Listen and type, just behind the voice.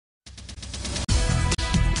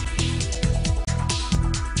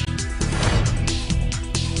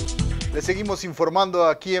Les seguimos informando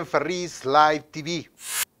aquí en Ferris Live TV.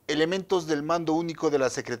 Elementos del Mando Único de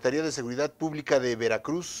la Secretaría de Seguridad Pública de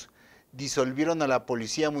Veracruz disolvieron a la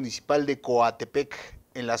Policía Municipal de Coatepec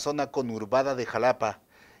en la zona conurbada de Jalapa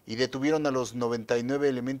y detuvieron a los 99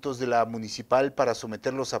 elementos de la municipal para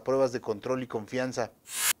someterlos a pruebas de control y confianza.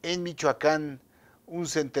 En Michoacán, un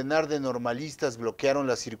centenar de normalistas bloquearon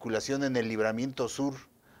la circulación en el Libramiento Sur,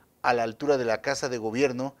 a la altura de la Casa de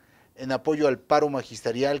Gobierno, en apoyo al paro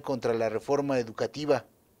magisterial contra la reforma educativa.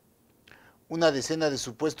 Una decena de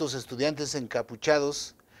supuestos estudiantes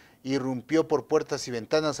encapuchados irrumpió por puertas y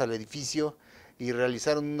ventanas al edificio y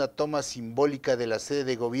realizaron una toma simbólica de la sede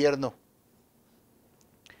de gobierno.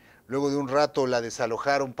 Luego de un rato la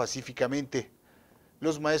desalojaron pacíficamente.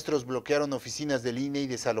 Los maestros bloquearon oficinas del INE y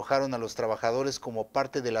desalojaron a los trabajadores como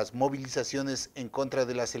parte de las movilizaciones en contra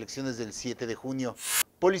de las elecciones del 7 de junio.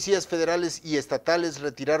 Policías federales y estatales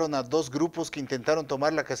retiraron a 2 grupos que intentaron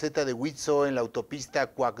tomar la caseta de Huitzo en la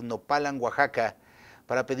autopista Coagnopalan, Oaxaca,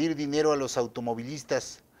 para pedir dinero a los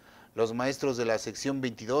automovilistas. Los maestros de la sección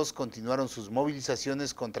 22 continuaron sus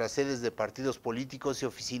movilizaciones contra sedes de partidos políticos y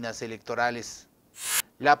oficinas electorales.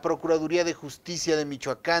 La Procuraduría de Justicia de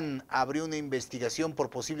Michoacán abrió una investigación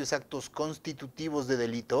por posibles actos constitutivos de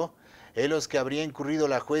delito en los que habría incurrido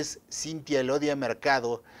la juez Cintia Elodia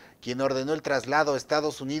Mercado, quien ordenó el traslado a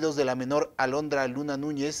Estados Unidos de la menor Alondra Luna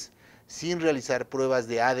Núñez sin realizar pruebas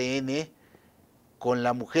de ADN con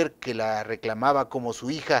la mujer que la reclamaba como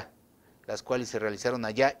su hija, las cuales se realizaron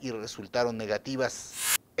allá y resultaron negativas.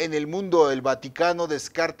 En el mundo, el Vaticano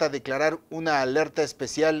descarta declarar una alerta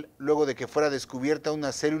especial luego de que fuera descubierta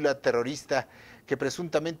una célula terrorista que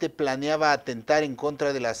presuntamente planeaba atentar en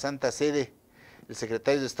contra de la Santa Sede. El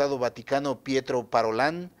secretario de Estado Vaticano, Pietro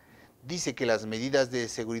Parolin, dice que las medidas de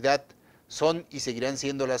seguridad son y seguirán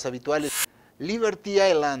siendo las habituales. Liberty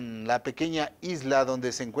Island, la pequeña isla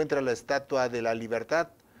donde se encuentra la Estatua de la Libertad,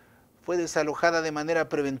 fue desalojada de manera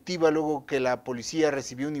preventiva luego que la policía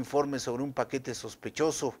recibió un informe sobre un paquete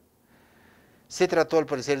sospechoso. Se trató al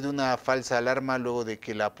parecer de una falsa alarma luego de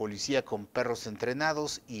que la policía con perros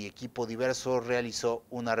entrenados y equipo diverso realizó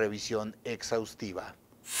una revisión exhaustiva.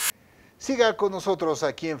 Siga con nosotros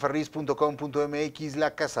aquí en ferris.com.mx,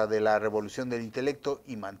 la casa de la revolución del intelecto,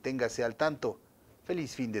 y manténgase al tanto.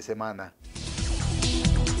 Feliz fin de semana.